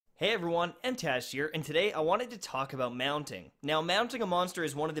Hey everyone, Mtashed here, and today I wanted to talk about mounting. Now, mounting a monster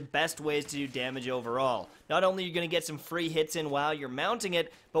is one of the best ways to do damage overall. Not only are you going to get some free hits in while you're mounting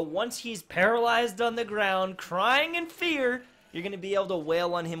it, but once he's paralyzed on the ground, crying in fear, you're going to be able to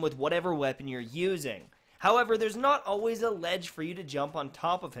wail on him with whatever weapon you're using. However, there's not always a ledge for you to jump on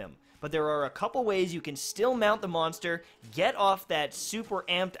top of him, but there are a couple ways you can still mount the monster, get off that super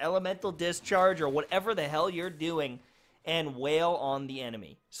amped elemental discharge or whatever the hell you're doing, and wail on the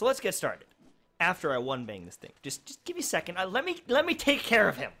enemy. So let's get started. After I one-bang this thing, just give me a second. Let me take care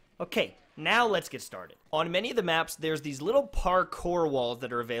of him. Okay, now let's get started. On many of the maps, there's these little parkour walls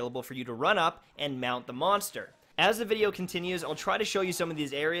that are available for you to run up and mount the monster. As the video continues, I'll try to show you some of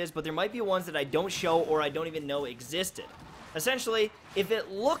these areas, but there might be ones that I don't show or I don't even know existed. Essentially, if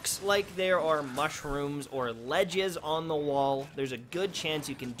it looks like there are mushrooms or ledges on the wall, there's a good chance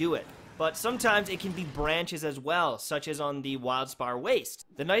you can do it. But sometimes it can be branches as well, such as on the Wildspire Waste.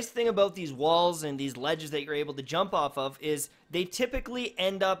 The nice thing about these walls and these ledges that you're able to jump off of is they typically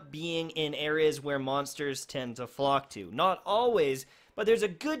end up being in areas where monsters tend to flock to. Not always, but there's a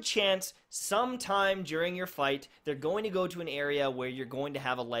good chance sometime during your fight they're going to go to an area where you're going to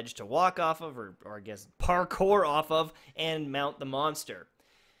have a ledge to walk off of, or I guess parkour off of, and mount the monster.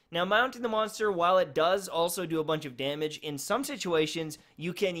 Now, mounting the monster, while it does also do a bunch of damage, in some situations,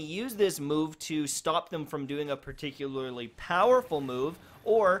 you can use this move to stop them from doing a particularly powerful move,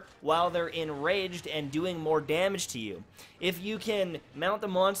 or while they're enraged and doing more damage to you. If you can mount the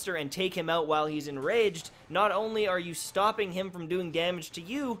monster and take him out while he's enraged, not only are you stopping him from doing damage to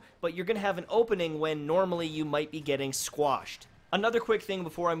you, but you're going to have an opening when normally you might be getting squashed. Another quick thing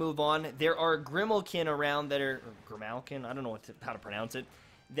before I move on, there are Grimalkin around that are... Grimalkin? I don't know how to pronounce it.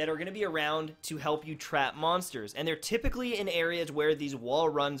 That are going to be around to help you trap monsters, and they're typically in areas where these wall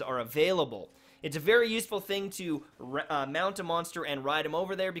runs are available. It's a very useful thing to mount a monster and ride him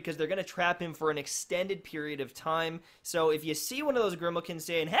over there because they're going to trap him for an extended period of time. So if you see one of those Grimalkins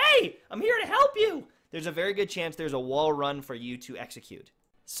saying, "Hey, I'm here to help you," there's a very good chance there's a wall run for you to execute.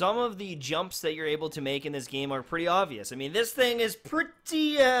 Some of the jumps that you're able to make in this game are pretty obvious. I mean, this thing is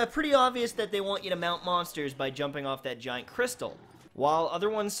pretty obvious that they want you to mount monsters by jumping off that giant crystal. While other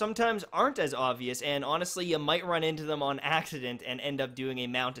ones sometimes aren't as obvious, and honestly, you might run into them on accident and end up doing a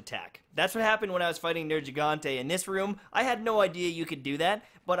mount attack. That's what happened when I was fighting Nergigante in this room. I had no idea you could do that,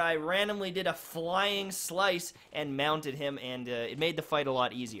 but I randomly did a flying slice and mounted him, and it made the fight a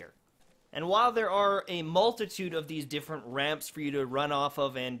lot easier. And while there are a multitude of these different ramps for you to run off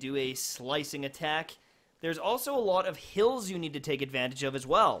of and do a slicing attack, there's also a lot of hills you need to take advantage of as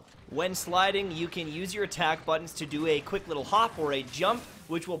well. When sliding, you can use your attack buttons to do a quick little hop or a jump,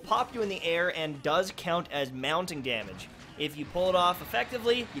 which will pop you in the air and does count as mounting damage. If you pull it off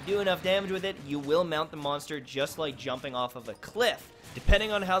effectively, you do enough damage with it, you will mount the monster just like jumping off of a cliff.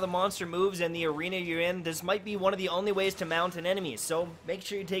 Depending on how the monster moves and the arena you're in, this might be one of the only ways to mount an enemy, so make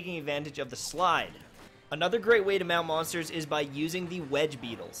sure you're taking advantage of the slide. Another great way to mount monsters is by using the wedge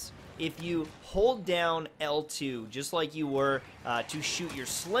beetles. If you hold down L2, just like you were to shoot your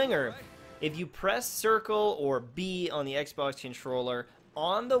slinger, if you press circle or B on the Xbox controller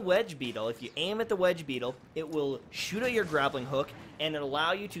on the wedge beetle, if you aim at the wedge beetle, it will shoot at your grappling hook and it'll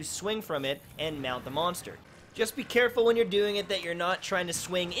allow you to swing from it and mount the monster. Just be careful when you're doing it that you're not trying to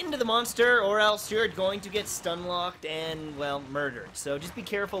swing into the monster, or else you're going to get stun locked and, well, murdered. So just be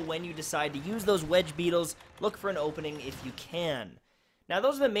careful when you decide to use those wedge beetles. Look for an opening if you can. Now,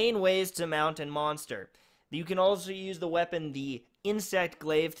 those are the main ways to mount a monster. You can also use the weapon, the Insect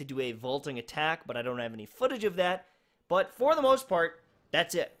Glaive, to do a vaulting attack, but I don't have any footage of that. But for the most part,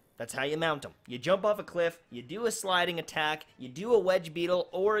 that's it. That's how you mount them. You jump off a cliff, you do a sliding attack, you do a wedge beetle,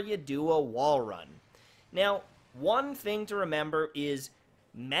 or you do a wall run. Now, one thing to remember is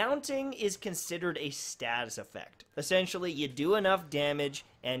mounting is considered a status effect. Essentially, you do enough damage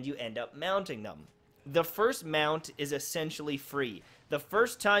and you end up mounting them. The first mount is essentially free. The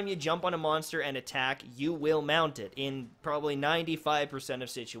first time you jump on a monster and attack, you will mount it in probably 95% of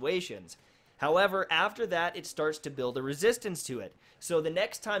situations. However, after that, it starts to build a resistance to it. So the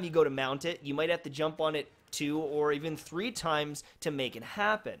next time you go to mount it, you might have to jump on it 2 or even 3 times to make it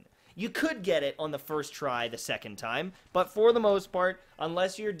happen. You could get it on the first try the second time, but for the most part,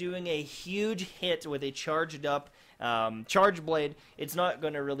 unless you're doing a huge hit with a charged up charge blade, it's not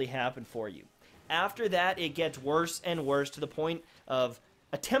going to really happen for you. After that, it gets worse and worse to the point of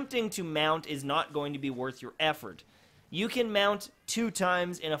attempting to mount is not going to be worth your effort. You can mount 2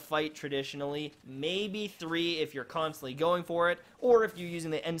 times in a fight traditionally, maybe 3 if you're constantly going for it, or if you're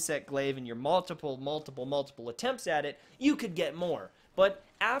using the Insect Glaive and you're multiple attempts at it, you could get more. But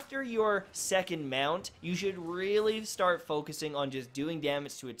after your second mount, you should really start focusing on just doing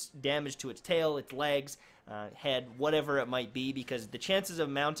damage to its tail, its legs, head, whatever it might be, because the chances of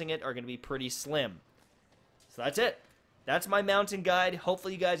mounting it are going to be pretty slim. So that's it. That's my mounting guide.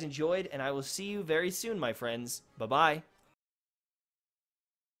 Hopefully you guys enjoyed, and I will see you very soon, my friends. Bye-bye.